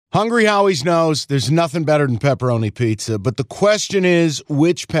Hungry Howie's knows there's nothing better than pepperoni pizza, but the question is,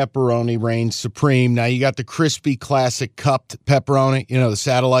 which pepperoni reigns supreme? Now, you got the crispy classic cupped pepperoni, the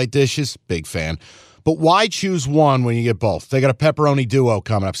satellite dishes, big fan. But why choose one when you get both? They got a pepperoni duo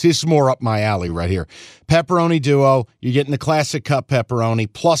coming up. See, this is more up my alley right here. Pepperoni duo, you're getting the classic cup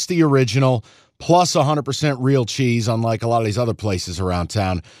pepperoni, plus the original, plus 100% real cheese, unlike a lot of these other places around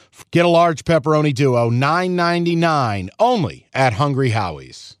town. Get a large pepperoni duo, $9.99, only at Hungry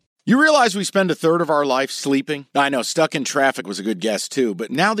Howie's. You realize we spend a third of our life sleeping? I know, stuck in traffic was a good guess too, but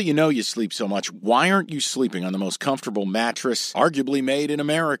now that you know you sleep so much, why aren't you sleeping on the most comfortable mattress arguably made in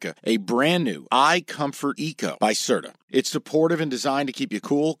America? A brand new iComfort Eco by Serta. It's supportive and designed to keep you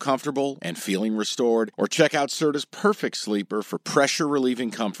cool, comfortable, and feeling restored. Or check out Serta's Perfect Sleeper for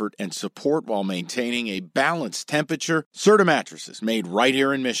pressure-relieving comfort and support while maintaining a balanced temperature. Serta mattresses made right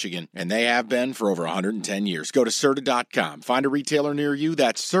here in Michigan, and they have been for over 110 years. Go to Serta.com. Find a retailer near you.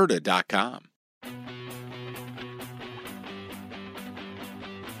 That's Serta.com.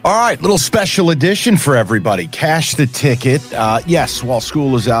 All right, little special edition for everybody. Cash the ticket. Yes, while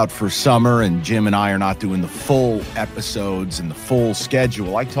school is out for summer and Jim and I are not doing the full episodes and the full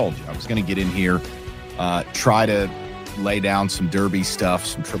schedule, I told you I was going to get in here, try to lay down some Derby stuff,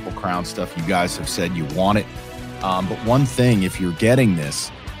 some Triple Crown stuff. You guys have said you want it. But one thing, if you're getting this,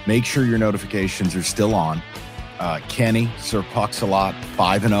 make sure your notifications are still on. Kenny, Sir Pucks-a-Lot,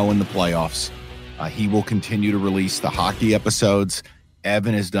 5-0 in the playoffs. He will continue to release the hockey episodes.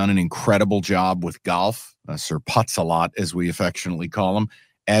 Evan has done an incredible job with golf, Sir Putz-a-Lot, as we affectionately call him.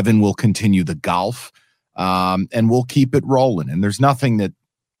 Evan will continue the golf, and we'll keep it rolling. And there's nothing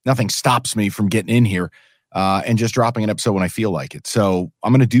stops me from getting in here and just dropping an episode when I feel like it. So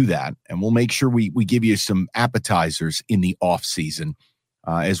I'm going to do that, and we'll make sure we give you some appetizers in the off season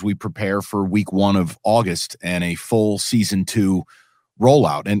as we prepare for week 1 of August and a full season 2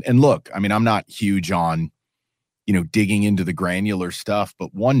 rollout. And look, I mean, I'm not huge on digging into the granular stuff,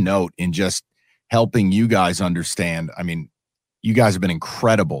 but one note in just helping you guys understand, I mean, you guys have been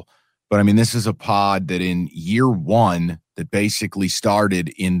incredible, but I mean, this is a pod that in year 1 that basically started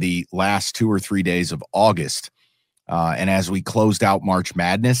in the last 2 or 3 days of August. And as we closed out March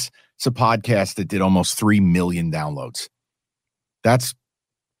Madness, it's a podcast that did almost 3 million downloads. That's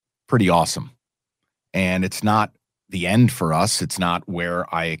pretty awesome. And it's not the end for us. It's not where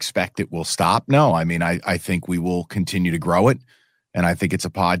I expect it will stop. No, I mean, I think we will continue to grow it. And I think it's a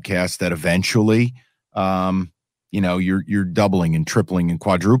podcast that eventually, you're doubling and tripling and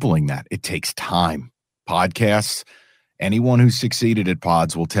quadrupling that. It takes time. Podcasts, anyone who's succeeded at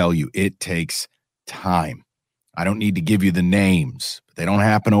pods will tell you it takes time. I don't need to give you the names, but they don't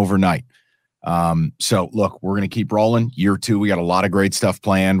happen overnight. So look, we're going to keep rolling. Year 2, we got a lot of great stuff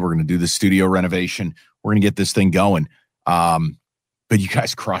planned. We're going to do the studio renovation. We're going to get this thing going. But you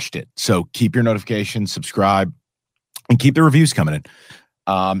guys crushed it. So keep your notifications, subscribe, and keep the reviews coming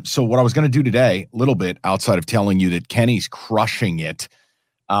in. So what I was going to do today, a little bit outside of telling you that Kenny's crushing it,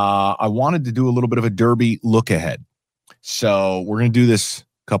 I wanted to do a little bit of a Derby look ahead. So we're going to do this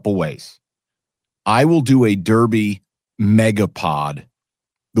a couple ways. I will do a Derby megapod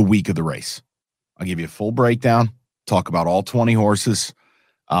the week of the race. I'll give you a full breakdown, talk about all 20 horses,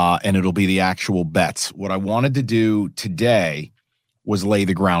 and it'll be the actual bets. What I wanted to do today was lay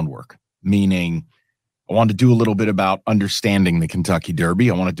the groundwork, meaning I wanted to do a little bit about understanding the Kentucky Derby.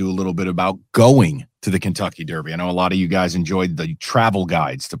 I want to do a little bit about going to the Kentucky Derby. I know a lot of you guys enjoyed the travel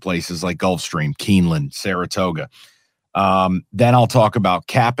guides to places like Gulfstream, Keeneland, Saratoga. Then I'll talk about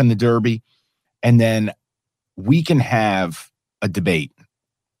capping the Derby, and then we can have a debate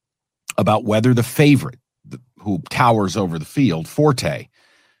about whether the favorite, who towers over the field, Forte,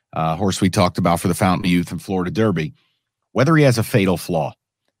 horse we talked about for the Fountain of Youth and Florida Derby, whether he has a fatal flaw.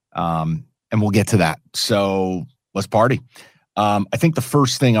 And we'll get to that. So let's party. I think the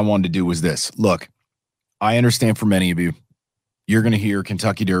first thing I wanted to do was this. Look, I understand for many of you, you're going to hear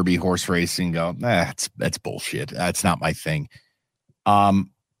Kentucky Derby horse racing and go, that's bullshit. That's not my thing.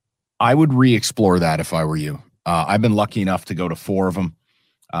 I would re-explore that if I were you. I've been lucky enough to go to 4 of them.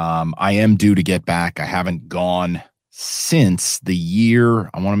 I am due to get back. I haven't gone since the year.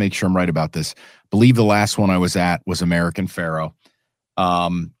 I want to make sure I'm right about this. I believe the last one I was at was American Pharoah.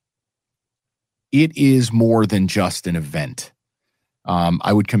 It is more than just an event.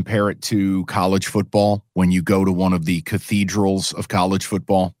 I would compare it to college football. When you go to one of the cathedrals of college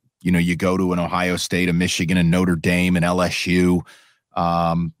football, you go to an Ohio State, a Michigan, a Notre Dame, an LSU,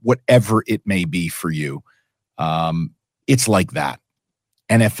 whatever it may be for you. It's like that.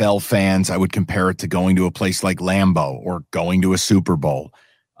 NFL fans, I would compare it to going to a place like Lambeau or going to a Super Bowl.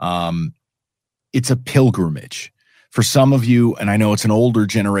 It's a pilgrimage. For some of you, and I know it's an older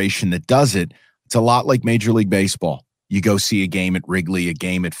generation that does it, it's a lot like Major League Baseball. You go see a game at Wrigley, a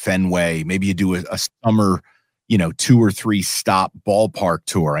game at Fenway. Maybe you do a summer, 2 or 3 stop ballpark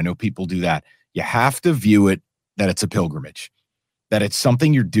tour. I know people do that. You have to view it that it's a pilgrimage, that it's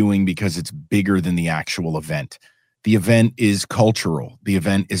something you're doing because it's bigger than the actual event. The event is cultural. The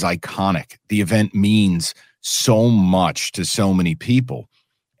event is iconic. The event means so much to so many people.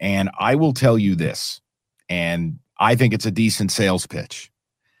 And I will tell you this, and I think it's a decent sales pitch.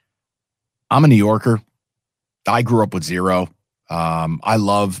 I'm a New Yorker. I grew up with zero. I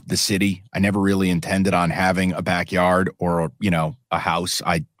love the city. I never really intended on having a backyard or, a house.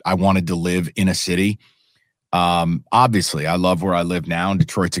 I wanted to live in a city. Obviously, I love where I live now, and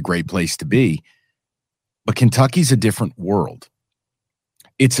Detroit's a great place to be. But Kentucky's a different world.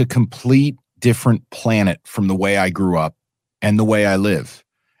 It's a complete different planet from the way I grew up and the way I live.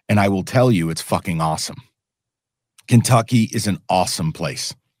 And I will tell you, it's fucking awesome. Kentucky is an awesome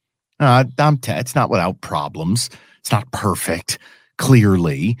place. It's not without problems. It's not perfect,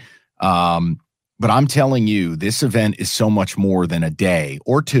 clearly. But I'm telling you, this event is so much more than a day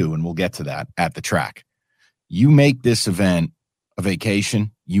or two, and we'll get to that at the track. You make this event a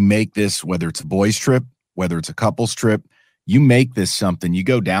vacation. You make this, whether it's a boys trip, whether it's a couples trip, you make this something. You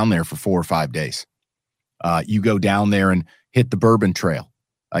go down there for 4 or 5 days. You go down there and hit the Bourbon Trail.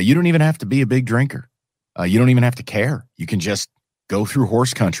 You don't even have to be a big drinker. You don't even have to care. You can just go through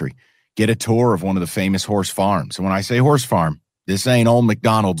horse country, get a tour of one of the famous horse farms. And when I say horse farm, this ain't old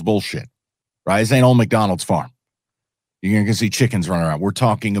McDonald's bullshit, right? This ain't old McDonald's farm. You're going to see chickens running around. We're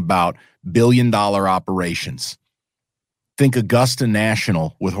talking about billion-dollar operations. Think Augusta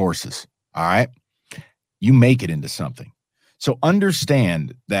National with horses, all right? You make it into something. So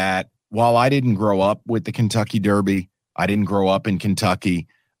understand that while I didn't grow up with the Kentucky Derby, I didn't grow up in Kentucky,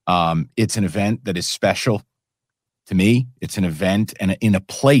 it's an event that is special to me. It's an event and in a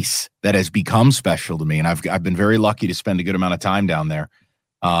place that has become special to me. And I've been very lucky to spend a good amount of time down there.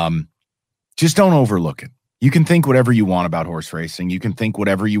 Just don't overlook it. You can think whatever you want about horse racing. You can think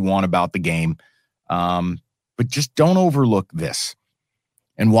whatever you want about the game. But just don't overlook this.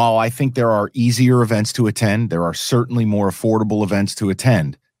 And while I think there are easier events to attend, there are certainly more affordable events to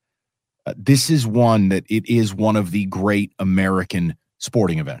attend. This is one that it is one of the great American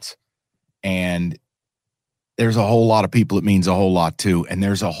sporting events. And there's a whole lot of people it means a whole lot to. And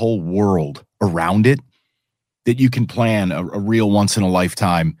there's a whole world around it that you can plan a real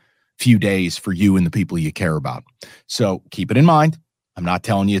once-in-a-lifetime few days for you and the people you care about. So keep it in mind. I'm not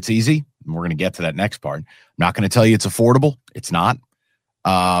telling you it's easy. And we're going to get to that next part. I'm not going to tell you it's affordable. It's not.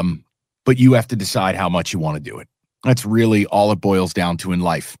 But you have to decide how much you want to do it. That's really all it boils down to in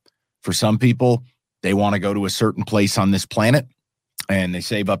life. For some people, they want to go to a certain place on this planet and they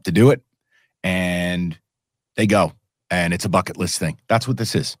save up to do it and they go, and it's a bucket list thing. That's what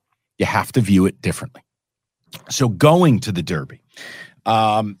this is. You have to view it differently. So going to the Derby,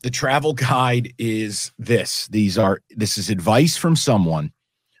 the travel guide is this. This is advice from someone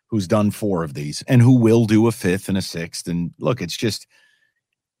who's done 4 of these and who will do a 5th and a 6th. And look, it's just,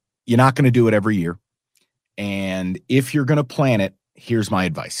 you're not going to do it every year. And if you're going to plan it, here's my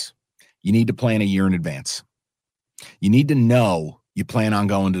advice. You need to plan a year in advance. You need to know you plan on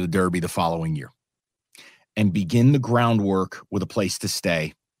going to the Derby the following year and begin the groundwork with a place to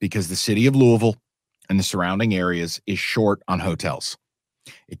stay, because the city of Louisville and the surrounding areas is short on hotels.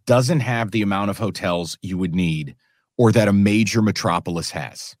 It doesn't have the amount of hotels you would need or that a major metropolis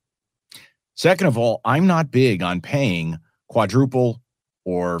has. Second of all, I'm not big on paying quadruple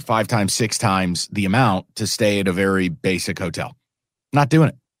or 5 times, 6 times the amount to stay at a very basic hotel. Not doing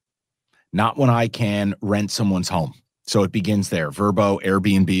it. Not when I can rent someone's home. So it begins there. Vrbo,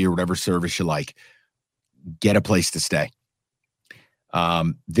 Airbnb, or whatever service you like. Get a place to stay.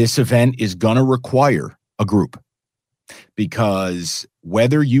 This event is going to require a group, because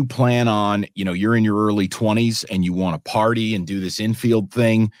whether you plan on, you're in your early 20s and you want to party and do this infield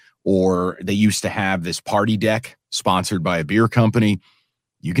thing, or they used to have this party deck sponsored by a beer company,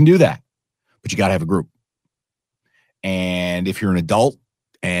 you can do that, but you got to have a group. And if you're an adult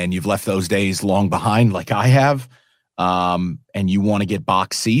and you've left those days long behind like I have, and you want to get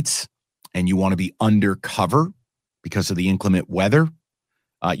box seats and you want to be undercover because of the inclement weather,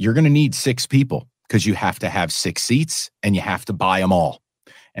 you're going to need 6 people, because you have to have 6 seats and you have to buy them all.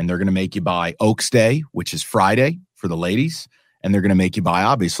 And they're going to make you buy Oaks Day, which is Friday for the ladies. And they're going to make you buy,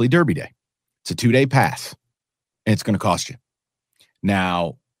 obviously, Derby Day. It's a 2-day pass and it's going to cost you.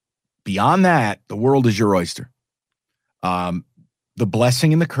 Now, beyond that, the world is your oyster. The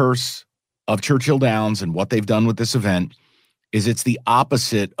blessing and the curse of Churchill Downs and what they've done with this event is it's the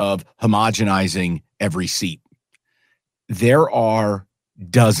opposite of homogenizing every seat. There are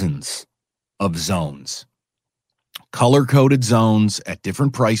dozens of zones, color-coded zones at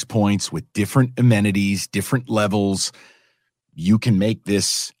different price points with different amenities, different levels. You can make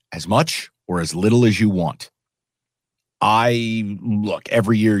this as much or as little as you want. Look,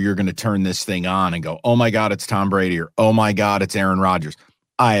 every year you're going to turn this thing on and go, oh my God, it's Tom Brady, or oh my God, it's Aaron Rodgers.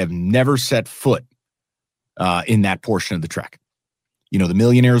 I have never set foot in that portion of the trek. You know, the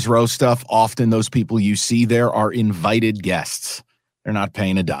Millionaires Row stuff, often those people you see there are invited guests. They're not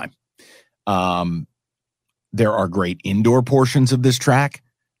paying a dime. There are great indoor portions of this track,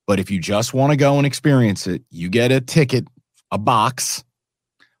 but if you just want to go and experience it, you get a ticket, a box,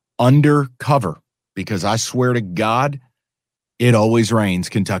 undercover, because I swear to God, it always rains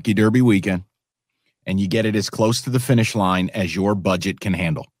Kentucky Derby weekend, and you get it as close to the finish line as your budget can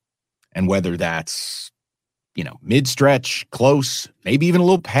handle. And whether that's, you know, mid-stretch, close, maybe even a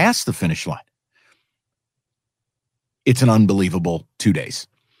little past the finish line, it's an unbelievable 2 days.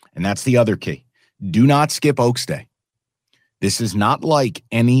 And that's the other key. Do not skip Oaks Day. This is not like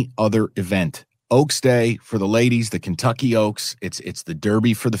any other event. Oaks Day for the ladies, the Kentucky Oaks, it's the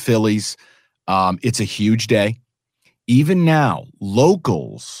Derby for the fillies. It's a huge day. Even now,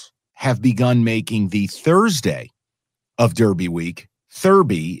 locals have begun making the Thursday of Derby week.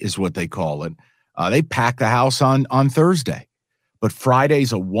 Thurby is what they call it. They pack the house on Thursday. But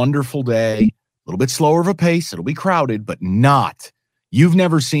Friday's a wonderful day, a little bit slower of a pace. It'll be crowded, but not. You've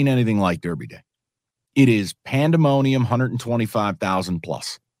never seen anything like Derby Day. It is pandemonium, 125,000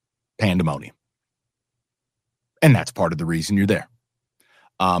 plus. Pandemonium. And that's part of the reason you're there.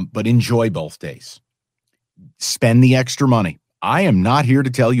 But enjoy both days. Spend the extra money. I am not here to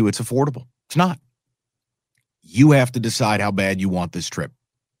tell you it's affordable. It's not. You have to decide how bad you want this trip.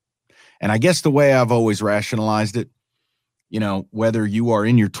 And I guess the way I've always rationalized it, you know, whether you are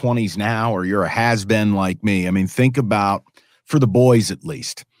in your 20s now or you're a has-been like me, I mean, think about, for the boys at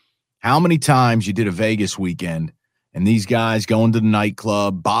least, how many times you did a Vegas weekend and these guys going to the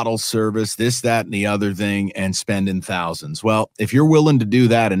nightclub, bottle service, this, that, and the other thing, and spending thousands. Well, if you're willing to do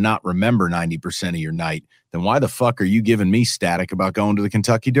that and not remember 90% of your night, then why the fuck are you giving me static about going to the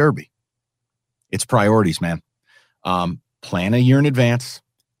Kentucky Derby? It's priorities, man. Plan a year in advance.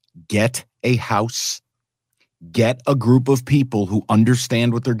 Get a house. Get a group of people who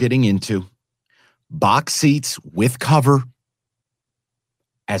understand what they're getting into. Box seats with cover,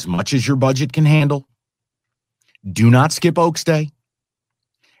 as much as your budget can handle. Do not skip Oaks Day.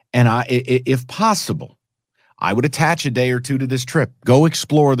 And if possible, I would attach a day or two to this trip. Go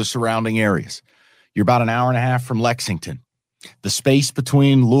explore the surrounding areas. You're about an hour and a half from Lexington. The space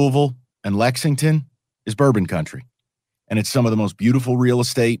between Louisville and Lexington is bourbon country. And it's some of the most beautiful real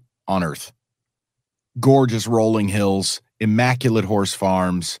estate on earth. Gorgeous rolling hills, immaculate horse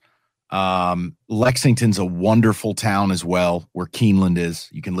farms. Lexington's a wonderful town as well, where Keeneland is.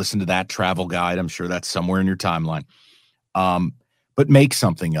 You can listen to that travel guide. I'm sure that's somewhere in your timeline. But make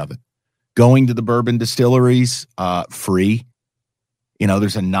something of it. Going to the bourbon distilleries, free. You know,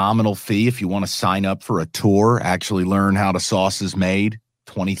 there's a nominal fee if you want to sign up for a tour, actually learn how the sauce is made,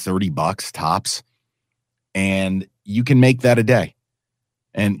 $20-$30 tops. And you can make that a day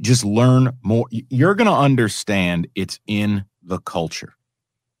and just learn more. You're going to understand it's in the culture.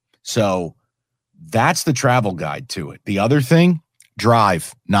 So that's the travel guide to it. The other thing,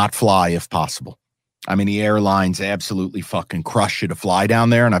 drive, not fly if possible. I mean, the airlines absolutely fucking crush you to fly down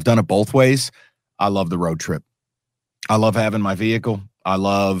there, and I've done it both ways. I love the road trip. I love having my vehicle. I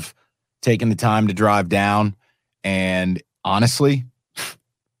love taking the time to drive down. And honestly,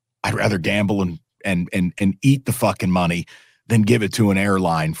 I'd rather gamble and eat the fucking money than give it to an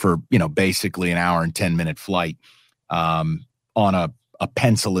airline for, you know, basically an hour and 10-minute flight on a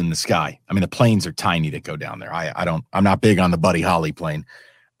pencil in the sky. I mean, the planes are tiny that go down there. I'm not big on the Buddy Holly plane.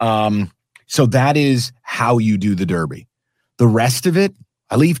 So that is how you do the Derby. The rest of it,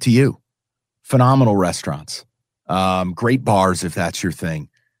 I leave to you. Phenomenal restaurants, great bars if that's your thing.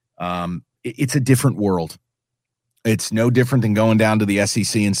 It's a different world. It's no different than going down to the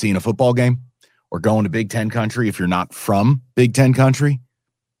SEC and seeing a football game or going to Big Ten country if you're not from Big Ten country.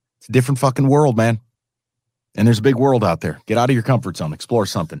 It's a different fucking world, man. And there's a big world out there. Get out of your comfort zone. Explore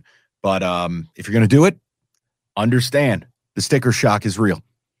something. But if you're going to do it, understand the sticker shock is real.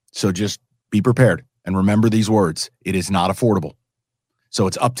 So just be prepared and remember these words. It is not affordable. So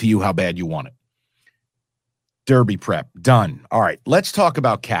it's up to you how bad you want it. Derby prep, done. All right, let's talk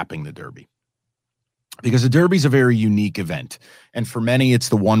about capping the Derby. Because the Derby is a very unique event. And for many, it's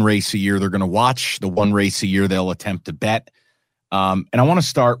the one race a year they're going to watch, the one race a year they'll attempt to bet. And I want to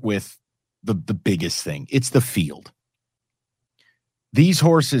start with the biggest thing. It's the field. These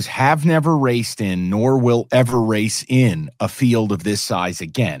horses have never raced in, nor will ever race in a field of this size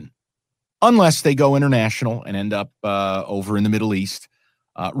again, unless they go international and end up over in the Middle East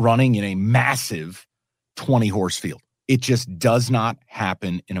running in a massive 20-horse field. It just does not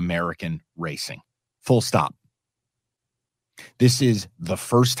happen in American racing. Full stop. This is the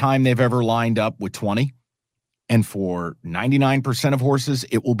first time they've ever lined up with 20. And for 99% of horses,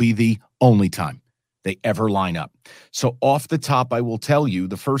 it will be the only time they ever line up. So off the top, I will tell you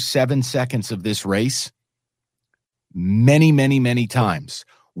the first 7 seconds of this race, many, many, many times,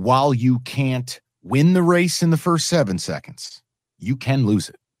 while you can't win the race in the first 7 seconds, you can lose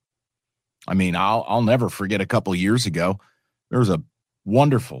it. I mean, I'll never forget a couple of years ago, there was a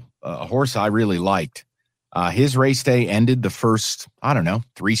wonderful horse I really liked. His race day ended the first,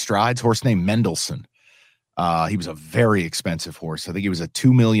 3 strides, horse named Mendelssohn. He was a very expensive horse. I think it was a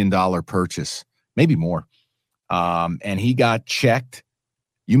 $2 million purchase, maybe more. And he got checked.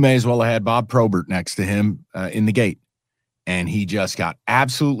 You may as well have had Bob Probert next to him in the gate. And he just got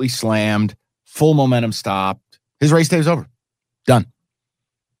absolutely slammed, full momentum stopped. His race day was over. Done.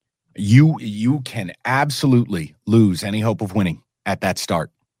 You can absolutely lose any hope of winning at that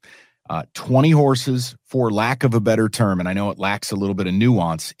start. 20 horses, for lack of a better term, and I know it lacks a little bit of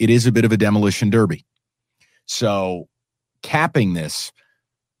nuance, it is a bit of a demolition derby. So capping this,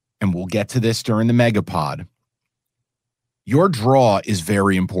 and we'll get to this during the Megapod, your draw is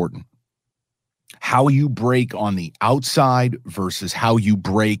very important. How you break on the outside versus how you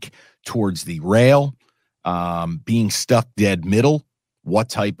break towards the rail, being stuck dead middle, what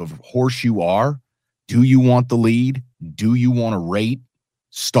type of horse you are. Do you want the lead? Do you want to rate,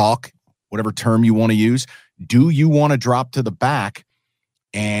 stalk, whatever term you want to use? Do you want to drop to the back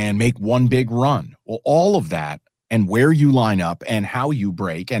and make one big run? Well, all of that and where you line up and how you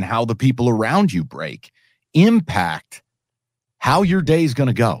break and how the people around you break impact how your day is going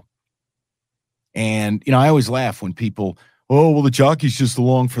to go. And, I always laugh when people, oh, well, the jockey's just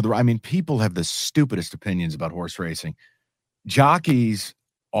along for the, I mean, people have the stupidest opinions about horse racing. Jockeys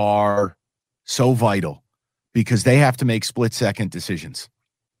are so vital because they have to make split-second decisions.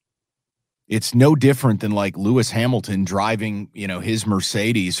 It's no different than like Lewis Hamilton driving, his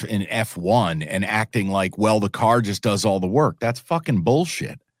Mercedes in F1 and acting like, well, the car just does all the work. That's fucking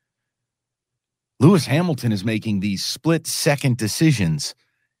bullshit. Lewis Hamilton is making these split-second decisions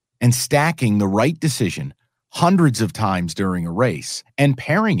and stacking the right decision hundreds of times during a race and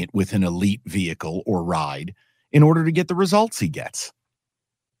pairing it with an elite vehicle or ride in order to get the results he gets.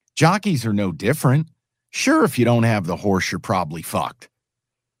 Jockeys are no different. Sure, if you don't have the horse, you're probably fucked.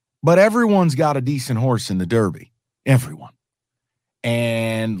 But everyone's got a decent horse in the Derby. Everyone.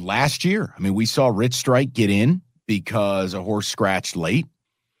 And last year, we saw Rich Strike get in because a horse scratched late.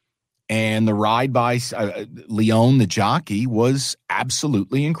 And the ride by Leon, the jockey, was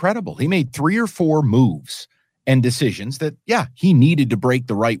absolutely incredible. He made 3 or 4 moves and decisions that, he needed to break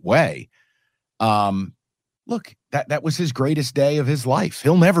the right way. Look, that was his greatest day of his life.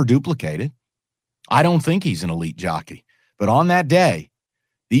 He'll never duplicate it. I don't think he's an elite jockey. But on that day,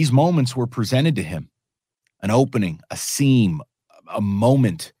 these moments were presented to him. An opening, a seam, a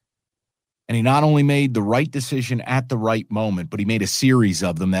moment. And he not only made the right decision at the right moment, but he made a series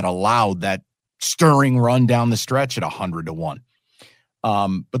of them that allowed that stirring run down the stretch at 100-1.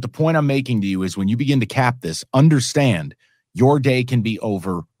 But the point I'm making to you is when you begin to cap this, understand your day can be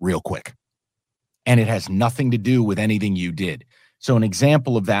over real quick. And it has nothing to do with anything you did. So an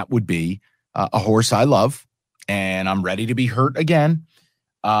example of that would be a horse I love, and I'm ready to be hurt again.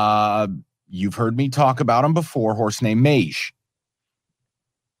 You've heard me talk about him before, horse named Mage.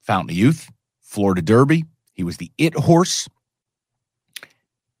 Fountain of Youth, Florida Derby. He was the it horse.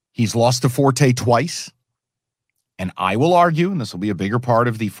 He's lost to Forte twice. And I will argue, and this will be a bigger part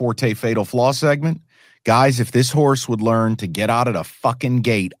of the Forte Fatal Flaw segment, guys, if this horse would learn to get out of the fucking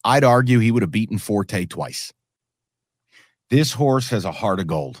gate, I'd argue he would have beaten Forte twice. This horse has a heart of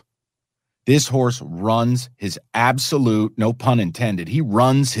gold. This horse runs his absolute, no pun intended, he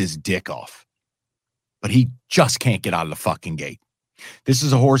runs his dick off. But he just can't get out of the fucking gate. This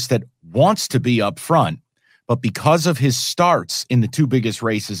is a horse that wants to be up front, but because of his starts in the 2 biggest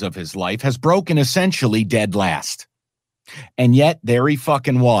races of his life, has broken essentially dead last. And yet there he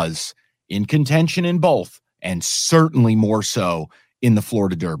fucking was in contention in both, and certainly more so in the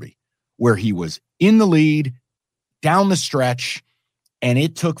Florida Derby, where he was in the lead, down the stretch, and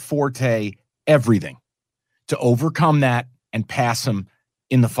it took Forte everything to overcome that and pass him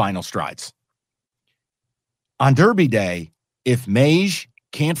in the final strides. On Derby Day, if Mage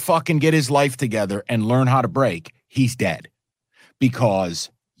can't fucking get his life together and learn how to break, he's dead. Because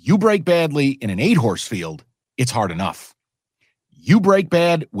you break badly in an 8-horse field, it's hard enough. You break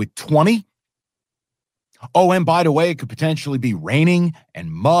bad with 20. Oh, and by the way, it could potentially be raining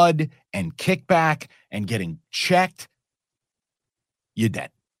and mud and kickback and getting checked. You're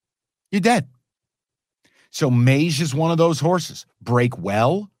dead. You're dead. So Mage is one of those horses. Break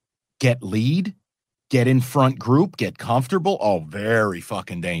well, get lead, get in front group, get comfortable. Oh, very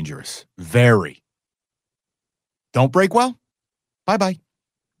fucking dangerous. Very. Don't break well. Bye-bye.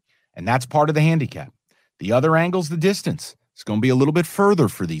 And that's part of the handicap. The other angle's the distance. It's going to be a little bit further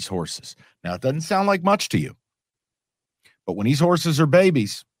for these horses. Now, it doesn't sound like much to you. But when these horses are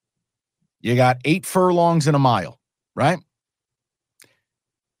babies, you got 8 furlongs in a mile, right?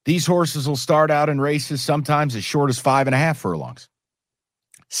 These horses will start out in races sometimes as short as 5.5 furlongs.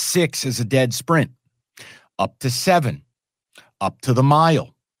 6 is a dead sprint. Up to 7. Up to the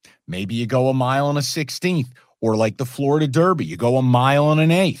mile. Maybe you go a mile and a 16th. Or like the Florida Derby, you go a mile and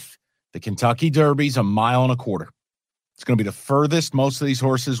an 1/8. The Kentucky Derby's a mile and a quarter. It's going to be the furthest most of these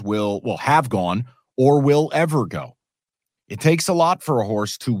horses will have gone or will ever go. It takes a lot for a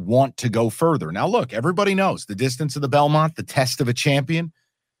horse to want to go further. Now, look, everybody knows the distance of the Belmont, the test of a champion.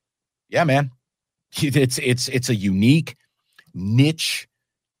 Yeah, man. It's a unique niche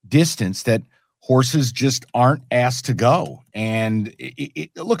distance that horses just aren't asked to go. And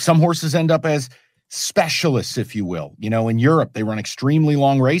look, some horses end up as specialists, if you will. You know, in Europe, they run extremely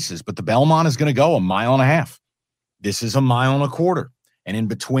long races, but the Belmont is going to go a mile and a half. This is a mile and a quarter. And in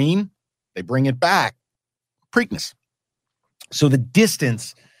between, they bring it back. Preakness. So the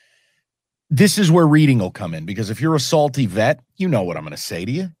distance, this is where reading will come in, because if you're a salty vet, you know what I'm going to say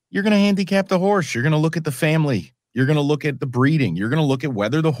to you. You're going to handicap the horse. You're going to look at the family. You're going to look at the breeding. You're going to look at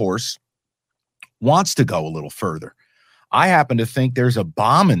whether the horse wants to go a little further. I happen to think there's a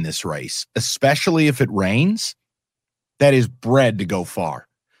bomb in this race, especially if it rains, that is bred to go far,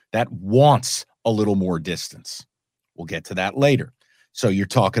 that wants a little more distance. We'll get to that later. So you're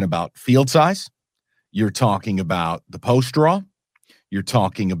talking about field size. You're talking about the post draw. You're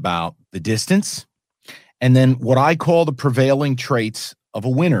talking about the distance. And then what I call the prevailing traits of a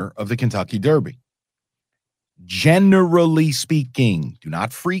winner of the Kentucky Derby. Generally speaking, do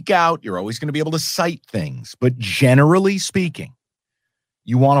not freak out. You're always going to be able to cite things. But generally speaking,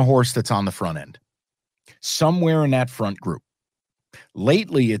 you want a horse that's on the front end, somewhere in that front group.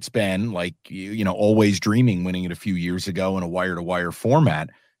 Lately, it's been like, Always Dreaming winning it a few years ago in a wire-to-wire format.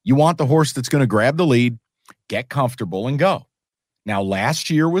 You want the horse that's going to grab the lead, get comfortable, and go. Now,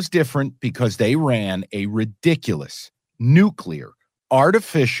 last year was different because they ran a ridiculous, nuclear,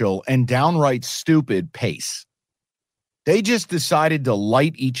 artificial, and downright stupid pace. They just decided to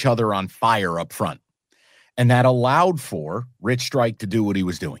light each other on fire up front. And that allowed for Rich Strike to do what he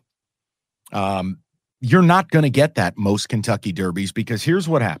was doing. You're not going to get that most Kentucky Derbies, because here's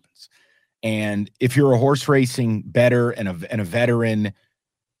what happens. And if you're a horse racing bettor and a veteran,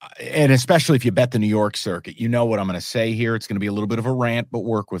 and especially if you bet the New York circuit, you know what I'm going to say here. It's going to be a little bit of a rant, but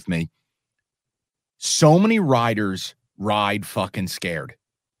work with me. So many riders ride fucking scared.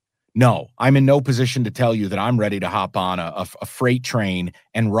 No, I'm in no position to tell you that I'm ready to hop on a freight train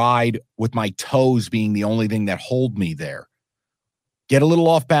and ride with my toes being the only thing that hold me there. Get a little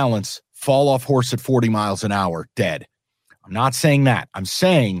off balance, fall off horse at 40 miles an hour, dead. I'm not saying that. I'm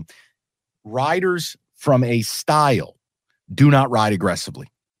saying riders from a style do not ride aggressively.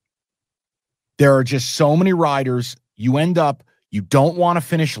 There are just so many riders, you don't want to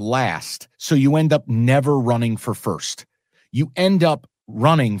finish last, so you end up never running for first. You end up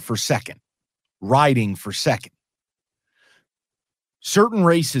running for second, riding for second. Certain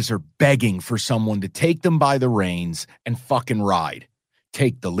races are begging for someone to take them by the reins and fucking ride.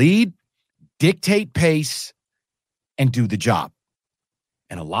 Take the lead, dictate pace, and do the job.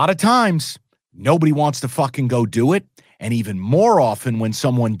 And a lot of times, nobody wants to fucking go do it. And even more often, when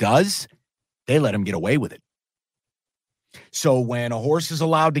someone does, they let them get away with it. So when a horse is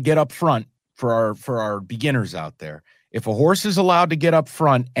allowed to get up front, for our beginners out there, if a horse is allowed to get up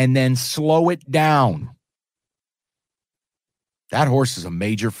front and then slow it down, that horse is a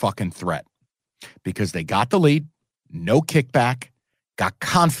major fucking threat, because they got the lead, no kickback, got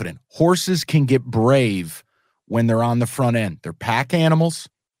confident. Horses can get brave when they're on the front end. They're pack animals,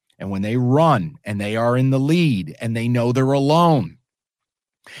 and when they run and they are in the lead and they know they're alone,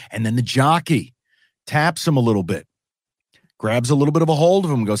 and then the jockey taps them a little bit, grabs a little bit of a hold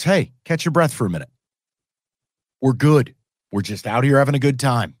of them and goes, hey, catch your breath for a minute. We're good. We're just out here having a good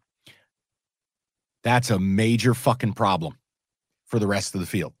time. That's a major fucking problem for the rest of the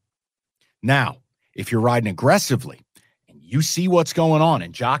field. Now, if you're riding aggressively and you see what's going on,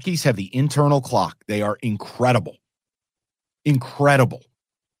 and jockeys have the internal clock, they are incredible. Incredible.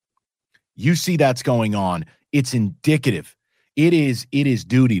 You see that's going on. It's indicative. It is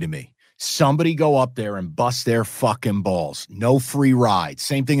duty to me. Somebody go up there and bust their fucking balls. No free rides.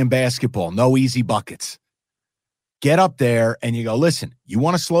 Same thing in basketball. No easy buckets. Get up there and you go, listen, you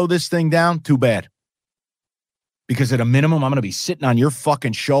want to slow this thing down? Too bad. Because at a minimum, I'm going to be sitting on your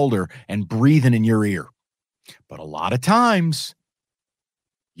fucking shoulder and breathing in your ear. But a lot of times,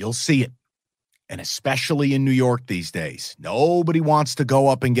 you'll see it. And especially in New York these days, nobody wants to go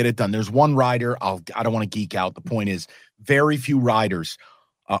up and get it done. There's one rider, I don't want to geek out. The point is, very few riders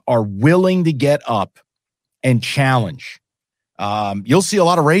are willing to get up and challenge. You'll see a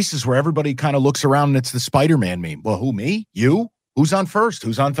lot of races where everybody kind of looks around and it's the Spider-Man meme. Well, who, me? You? Who's on first?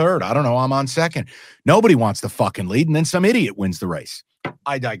 Who's on third? I don't know. I'm on second. Nobody wants to fucking lead, and then some idiot wins the race.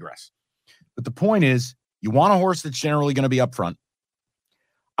 I digress. But the point is, you want a horse that's generally going to be up front.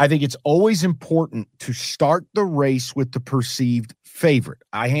 I think it's always important to start the race with the perceived favorite.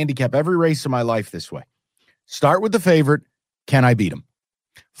 I handicap every race in my life this way. Start with the favorite. Can I beat him?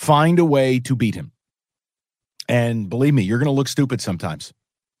 Find a way to beat him. And believe me, you're going to look stupid sometimes.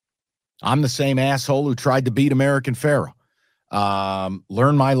 I'm the same asshole who tried to beat American Pharoah.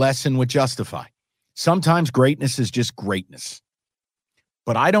 Learn my lesson with Justify. Sometimes greatness is just greatness.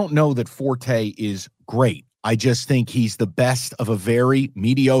 But I don't know that Forte is great. I just think he's the best of a very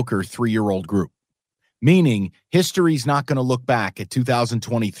mediocre 3-year-old group. Meaning, history's not going to look back at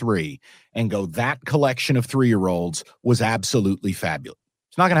 2023 and go, that collection of 3-year-olds was absolutely fabulous.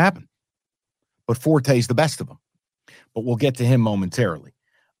 It's not going to happen. But Forte's the best of them. But we'll get to him momentarily.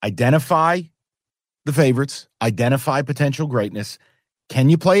 Identify the favorites, identify potential greatness. Can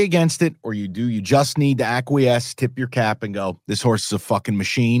you play against it, or you just need to acquiesce, tip your cap, and go, this horse is a fucking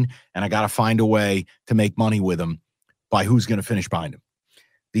machine, and I got to find a way to make money with him by who's going to finish behind him.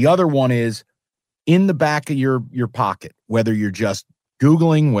 The other one is in the back of your pocket, whether you're just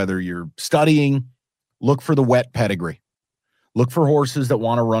Googling, whether you're studying, look for the wet pedigree. Look for horses that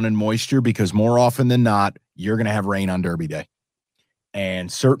want to run in moisture, because more often than not, you're going to have rain on Derby Day.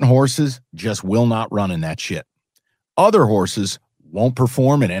 And certain horses just will not run in that shit. Other horses won't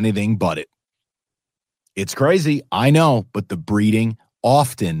perform in anything but it. It's crazy, I know, but the breeding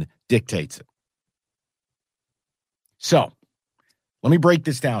often dictates it. So, let me break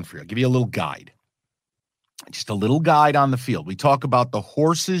this down for you. I'll give you a little guide. Just a little guide on the field. We talk about the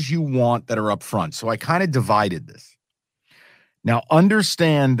horses you want that are up front. So I kind of divided this. Now,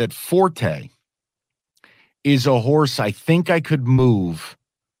 understand that Forte is a horse I think I could move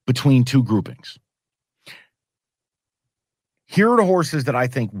between two groupings. Here are the horses that I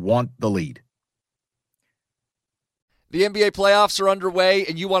think want the lead. The NBA playoffs are underway,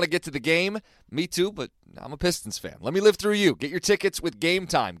 and you want to get to the game? Me too, but I'm a Pistons fan. Let me live through you. Get your tickets with Game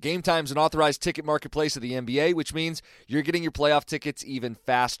Time. Game Time's an authorized ticket marketplace of the NBA, which means you're getting your playoff tickets even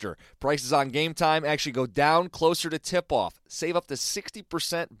faster. Prices on Game Time actually go down closer to tip-off. Save up to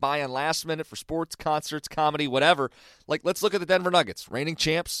 60% buying last minute for sports, concerts, comedy, whatever. Like, let's look at the Denver Nuggets. Reigning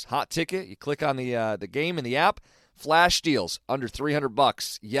champs, hot ticket. You click on the game in the app. Flash deals under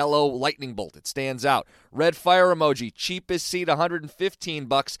 $300. Yellow lightning bolt, it stands out. Red fire emoji, cheapest seat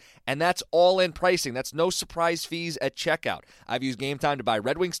 $115, and that's all in pricing. That's no surprise fees at checkout. I've used Game Time to buy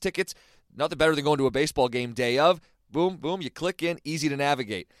Red Wings tickets. Nothing better than going to a baseball game day of. Boom, boom, you click in, easy to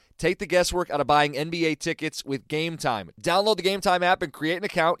navigate. Take the guesswork out of buying NBA tickets with Game Time. Download the Game Time app and create an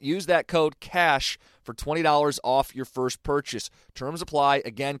account. Use that code CASH for $20 off your first purchase. Terms apply.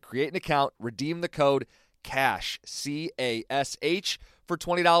 Again, create an account, redeem the code CASH, C-A-S-H, for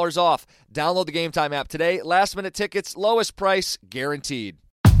 $20 off. Download the Game Time app today. Last minute tickets, lowest price, guaranteed.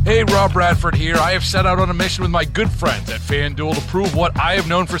 Hey, Rob Bradford here. I have set out on a mission with my good friends at FanDuel to prove what I have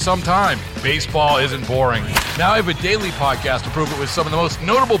known for some time. Baseball isn't boring. Now I have a daily podcast to prove it with some of the most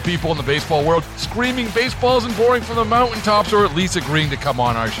notable people in the baseball world, screaming baseball isn't boring from the mountaintops, or at least agreeing to come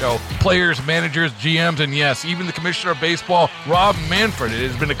on our show. Players, managers, GMs, and yes, even the commissioner of baseball, Rob Manfred. It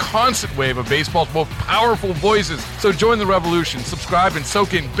has been a constant wave of baseball's most powerful voices. So join the revolution. Subscribe and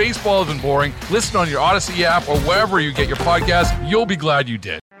soak in Baseball Isn't Boring. Listen on your Odyssey app or wherever you get your podcast. You'll be glad you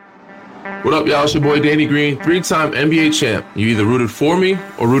did. What up, y'all? It's your boy Danny Green, 3-time NBA champ. You either rooted for me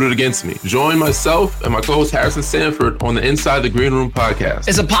or rooted against me. Join myself and my co-host Harrison Sanford on the Inside the Green Room podcast.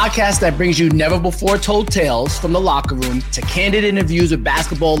 It's a podcast that brings you never-before-told tales from the locker room to candid interviews with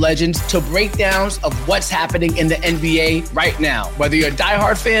basketball legends to breakdowns of what's happening in the NBA right now. Whether you're a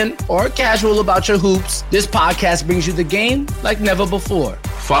diehard fan or casual about your hoops, this podcast brings you the game like never before.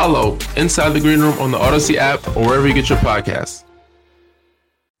 Follow Inside the Green Room on the Odyssey app or wherever you get your podcasts.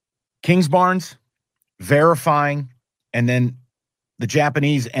 Kingsbarns, verifying, and then the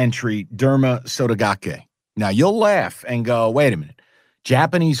Japanese entry, Derma Sotogake. Now, you'll laugh and go, wait a minute.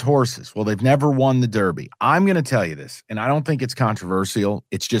 Japanese horses, well, they've never won the Derby. I'm going to tell you this, and I don't think it's controversial.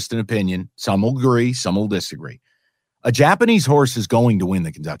 It's just an opinion. Some will agree, some will disagree. A Japanese horse is going to win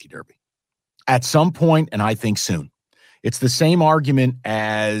the Kentucky Derby at some point, and I think soon. It's the same argument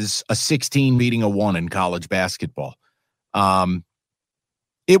as a 16 beating a 1 in college basketball.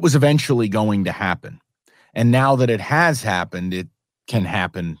 It was eventually going to happen. And now that it has happened, it can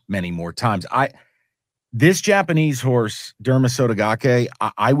happen many more times. This Japanese horse, Derma Sotogake,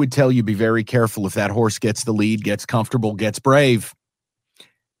 I would tell you be very careful if that horse gets the lead, gets comfortable, gets brave.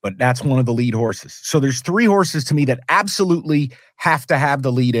 But that's one of the lead horses. So there's 3 horses to me that absolutely have to have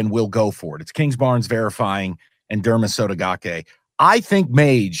the lead and will go for it. It's Kingsbarns, Verifying, and Derma Sotogake. I think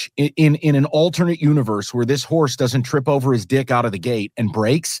Mage, in an alternate universe where this horse doesn't trip over his dick out of the gate and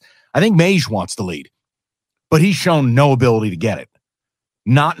breaks, I think Mage wants the lead. But he's shown no ability to get it.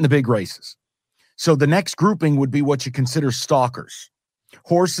 Not in the big races. So the next grouping would be what you consider stalkers.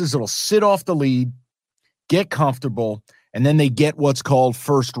 Horses that'll sit off the lead, get comfortable, and then they get what's called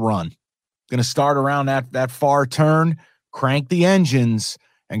first run. Going to start around that far turn, crank the engines,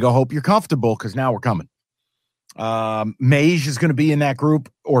 and go hope you're comfortable because now we're coming. Mage is going to be in that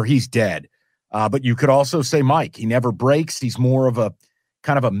group or he's dead. But you could also say Mike. He never breaks. He's more of a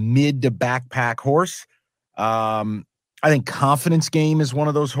kind of a mid to backpack horse. I think Confidence Game is one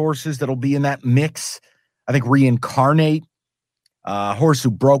of those horses that'll be in that mix. I think Reincarnate, horse who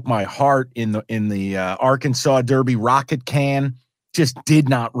broke my heart in the Arkansas Derby, Rocket Can, just did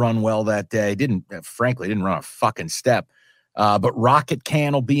not run well that day. Frankly, didn't run a fucking step. But Rocket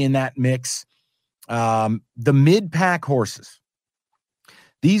Can will be in that mix. The mid-pack horses.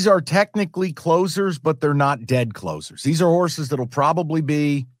 These are technically closers, but they're not dead closers. These are horses that'll probably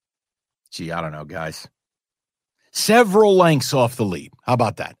be, I don't know, guys. Several lengths off the lead. How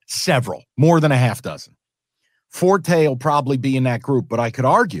about that? Several. More than a half dozen. Forte will probably be in that group, but I could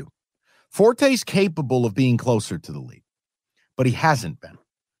argue Forte's capable of being closer to the lead, but he hasn't been.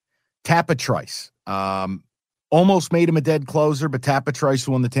 Tapatrice. Almost made him a dead closer, but Tapatrice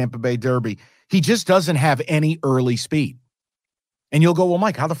won the Tampa Bay Derby. He just doesn't have any early speed. And you'll go, well,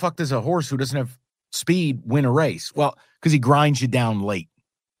 Mike, how the fuck does a horse who doesn't have speed win a race? Well, because he grinds you down late.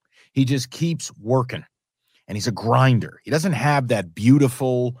 He just keeps working. And he's a grinder. He doesn't have that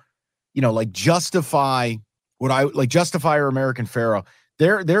beautiful, like Justify or American Pharaoh.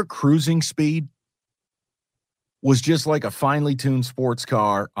 Their cruising speed was just like a finely tuned sports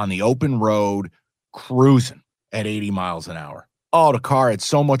car on the open road cruising at 80 miles an hour. Oh, the car had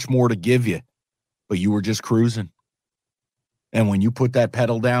so much more to give you, but you were just cruising. And when you put that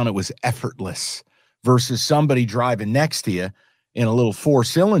pedal down, it was effortless versus somebody driving next to you in a little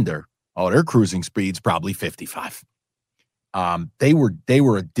 4-cylinder. Oh, their cruising speed's probably 55. They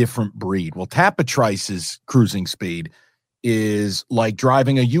were a different breed. Well, Tapatrice's cruising speed is like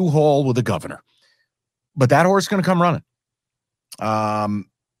driving a U-Haul with a governor. But that horse is going to come running.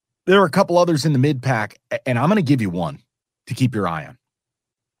 There are a couple others in the mid-pack, and I'm going to give you one to keep your eye on.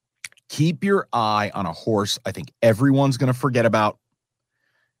 Keep your eye on a horse I think everyone's going to forget about.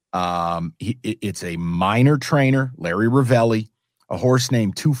 It's a minor trainer, Larry Ravelli. A horse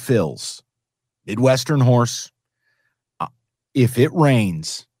named Two Phils, Midwestern horse. If it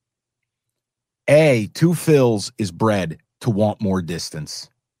rains, Two Phils is bred to want more distance.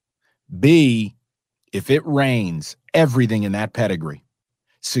 B, if it rains, everything in that pedigree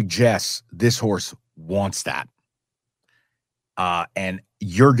suggests this horse wants that. And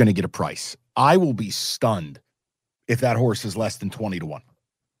you're going to get a price. I will be stunned if that horse is less than 20-1.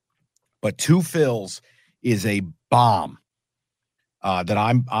 But Two Phils is a bomb. I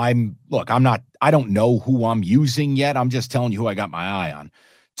don't know who I'm using yet. I'm just telling you who I got my eye on.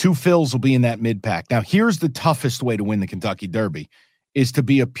 Two Phils will be in that mid-pack. Now, here's the toughest way to win the Kentucky Derby is to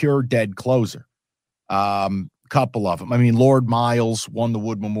be a pure dead closer. Couple of them. I mean, Lord Miles won the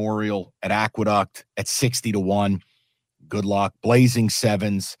Wood Memorial at Aqueduct at 60-1. Good luck. Blazing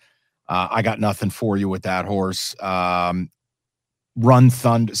Sevens. I got nothing for you with that horse. Sun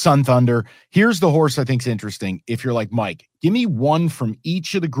Thunder. Here's the horse I think's interesting. If you're like, Mike, give me one from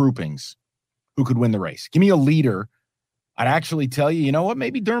each of the groupings who could win the race. Give me a leader. I'd actually tell you, you know what?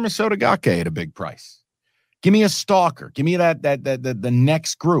 Maybe Derma Sotogake at a big price. Give me a stalker. Give me the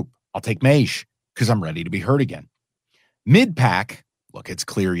next group. I'll take Mage because I'm ready to be hurt again. Mid-pack, look, it's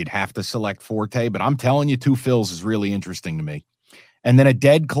clear you'd have to select Forte, but I'm telling you, Two Phils is really interesting to me. And then a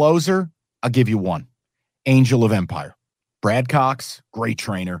dead closer, I'll give you one. Angel of Empire. Brad Cox, great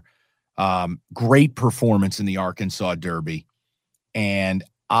trainer, great performance in the Arkansas Derby. And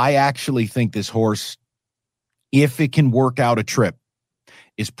I actually think this horse, if it can work out a trip,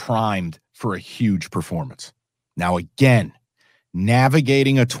 is primed for a huge performance. Now, again,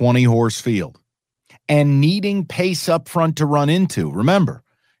 navigating a 20-horse field and needing pace up front to run into. Remember,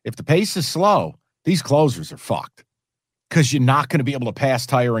 if the pace is slow, these closers are fucked because you're not going to be able to pass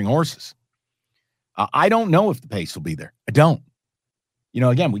tiring horses. I don't know if the pace will be there. I don't.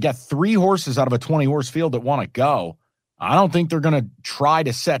 Again, we got 3 horses out of a 20-horse field that want to go. I don't think they're going to try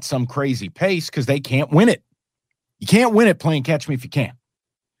to set some crazy pace because they can't win it. You can't win it playing catch me if you can.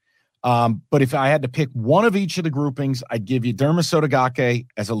 But if I had to pick one of each of the groupings, I'd give you Dermasotogake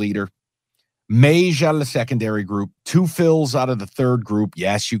as a leader, Mage out of the secondary group, 2 fills out of the third group.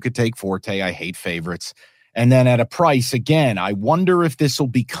 Yes, you could take Forte. I hate favorites. And then at a price, again, I wonder if this will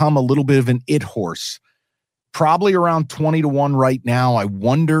become a little bit of an it horse. Probably around 20-1 right now. I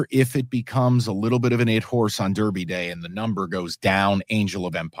wonder if it becomes a little bit of an it horse on Derby Day and the number goes down, Angel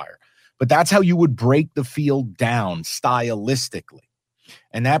of Empire. But that's how you would break the field down stylistically.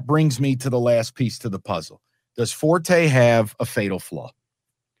 And that brings me to the last piece to the puzzle. Does Forte have a fatal flaw?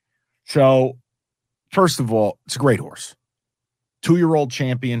 So, first of all, it's a great horse. 2-year-old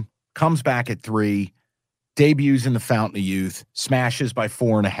champion, comes back at 3, debuts in the Fountain of Youth, smashes by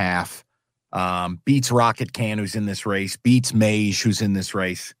 4.5. Beats Rocket Can, who's in this race, beats Mage, who's in this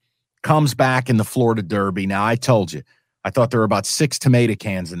race, comes back in the Florida Derby. Now, I told you, I thought there were about 6 tomato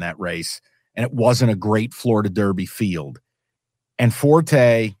cans in that race, and it wasn't a great Florida Derby field. And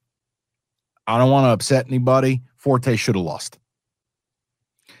Forte, I don't want to upset anybody, Forte should have lost.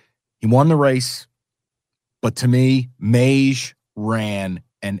 He won the race, but to me, Mage ran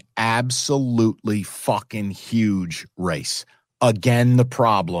an absolutely fucking huge race. Again, the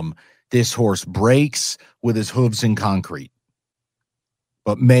problem, this horse breaks with his hooves in concrete.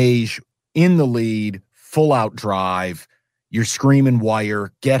 But Mage in the lead, full out drive. You're screaming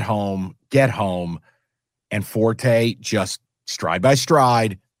wire, get home. And Forte just stride by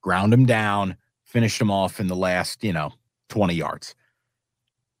stride, ground him down, finished him off in the last, 20 yards.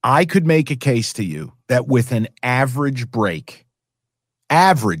 I could make a case to you that with an average break,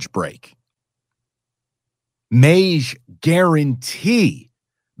 Mage guarantee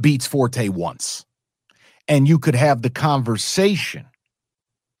beats Forte once. And you could have the conversation,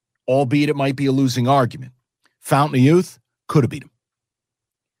 albeit it might be a losing argument. Fountain of Youth could have beat him.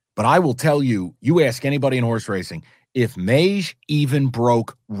 But I will tell you, you ask anybody in horse racing, if Mage even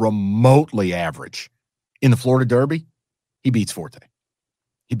broke remotely average in the Florida Derby, he beats Forte.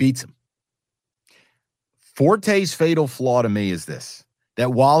 He beats him. Forte's fatal flaw to me is this,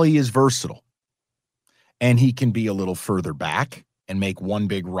 that while he is versatile and he can be a little further back and make one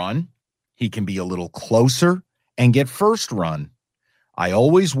big run, he can be a little closer and get first run. I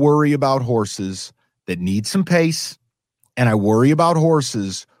always worry about horses that need some pace, and I worry about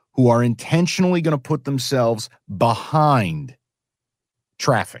horses who are intentionally going to put themselves behind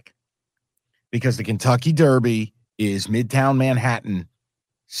traffic. Because the Kentucky Derby is Midtown Manhattan,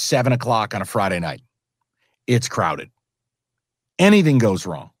 7 o'clock on a Friday night. It's crowded. Anything goes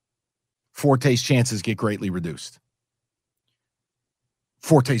wrong, Forte's chances get greatly reduced.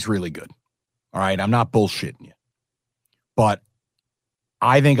 Forte's really good. All right, I'm not bullshitting you. But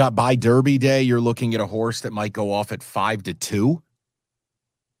I think by Derby Day, you're looking at a horse that might go off at 5-2.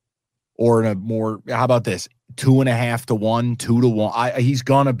 Or in a more, how about this? 2.5-1, 2-1. He's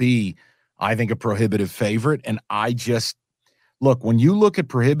going to be, I think, a prohibitive favorite. And look, when you look at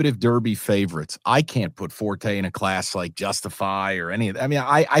prohibitive Derby favorites, I can't put Forte in a class like Justify or any of that. I mean,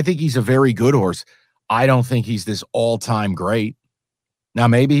 I think he's a very good horse. I don't think he's this all-time great. Now,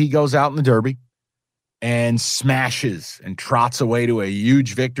 maybe he goes out in the Derby and smashes and trots away to a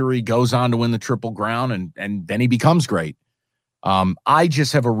huge victory, goes on to win the Triple Crown, and then he becomes great. I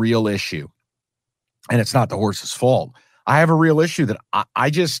just have a real issue, and it's not the horse's fault. I have a real issue that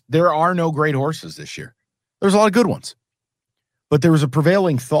there are no great horses this year. There's a lot of good ones. But there was a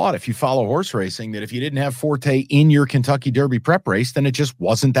prevailing thought, if you follow horse racing, that if you didn't have Forte in your Kentucky Derby prep race, then it just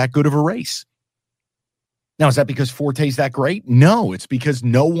wasn't that good of a race. Now, is that because Forte's that great? No, it's because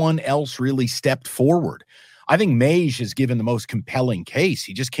no one else really stepped forward. I think Mage has given the most compelling case.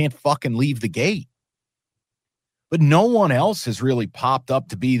 He just can't fucking leave the gate. But no one else has really popped up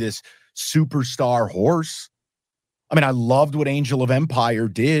to be this superstar horse. I mean, I loved what Angel of Empire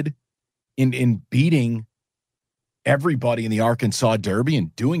did in beating everybody in the Arkansas Derby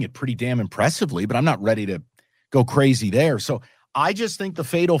and doing it pretty damn impressively, but I'm not ready to go crazy there. So I just think the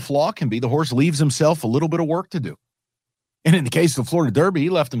fatal flaw can be the horse leaves himself a little bit of work to do. And in the case of the Florida Derby, he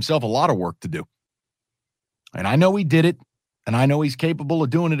left himself a lot of work to do. And I know he did it, and I know he's capable of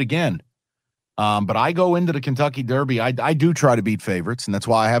doing it again. But I go into the Kentucky Derby, I do try to beat favorites, and that's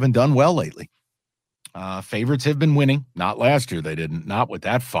why I haven't done well lately. Favorites have been winning. Not last year, they didn't. Not with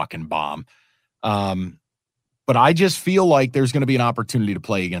that fucking bomb. But But I just feel like there's going to be an opportunity to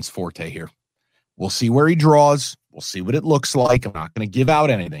play against Forte here. We'll see where he draws. We'll see what it looks like. I'm not going to give out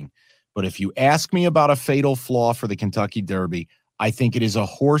anything. But if you ask me about a fatal flaw for the Kentucky Derby, I think it is a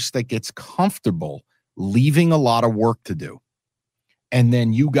horse that gets comfortable leaving a lot of work to do. And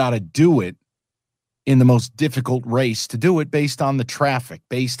then you got to do it in the most difficult race to do it based on the traffic,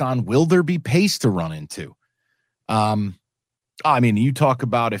 based on will there be pace to run into? I mean, you talk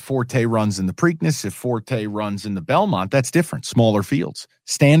about if Forte runs in the Preakness, if Forte runs in the Belmont, that's different. Smaller fields,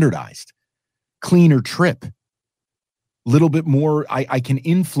 standardized, cleaner trip, little bit more. I can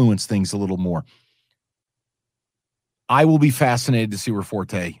influence things a little more. I will be fascinated to see where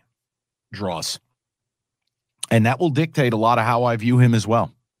Forte draws. And that will dictate a lot of how I view him as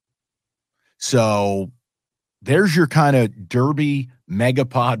well. So there's your kind of Derby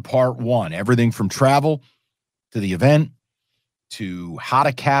Megapod Part 1. Everything from travel to the event to how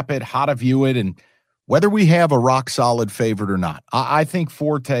to cap it, how to view it, and whether we have a rock-solid favorite or not. I think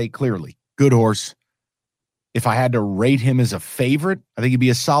Forte, clearly, good horse. If I had to rate him as a favorite, I think he'd be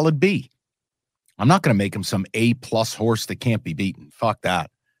a solid B. I'm not going to make him some A-plus horse that can't be beaten. Fuck that.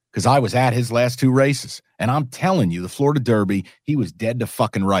 Because I was at his last 2 races. And I'm telling you, the Florida Derby, he was dead to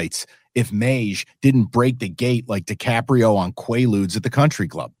fucking rights if Mage didn't break the gate like DiCaprio on Quaaludes at the country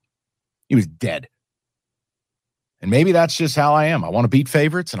club. He was dead. And maybe that's just how I am. I want to beat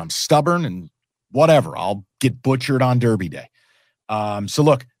favorites, and I'm stubborn, and whatever. I'll get butchered on Derby Day. So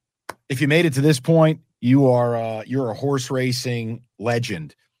look, if you made it to this point, you're a horse racing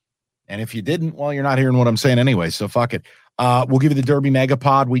legend. And if you didn't, well, you're not hearing what I'm saying anyway, so fuck it. We'll give you the Derby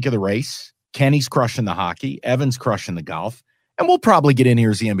Megapod week of the race. Kenny's crushing the hockey. Evan's crushing the golf. And we'll probably get in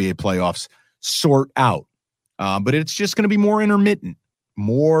here as the NBA playoffs sort out. But it's just going to be more intermittent,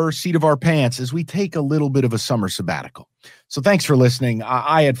 more seat of our pants as we take a little bit of a summer sabbatical. So thanks for listening.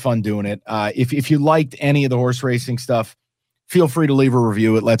 I had fun doing it. If you liked any of the horse racing stuff, feel free to leave a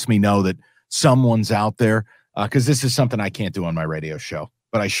review. It lets me know that someone's out there because this is something I can't do on my radio show.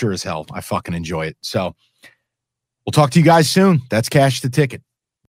 But I sure as hell, I fucking enjoy it. So we'll talk to you guys soon. That's Cash the Ticket.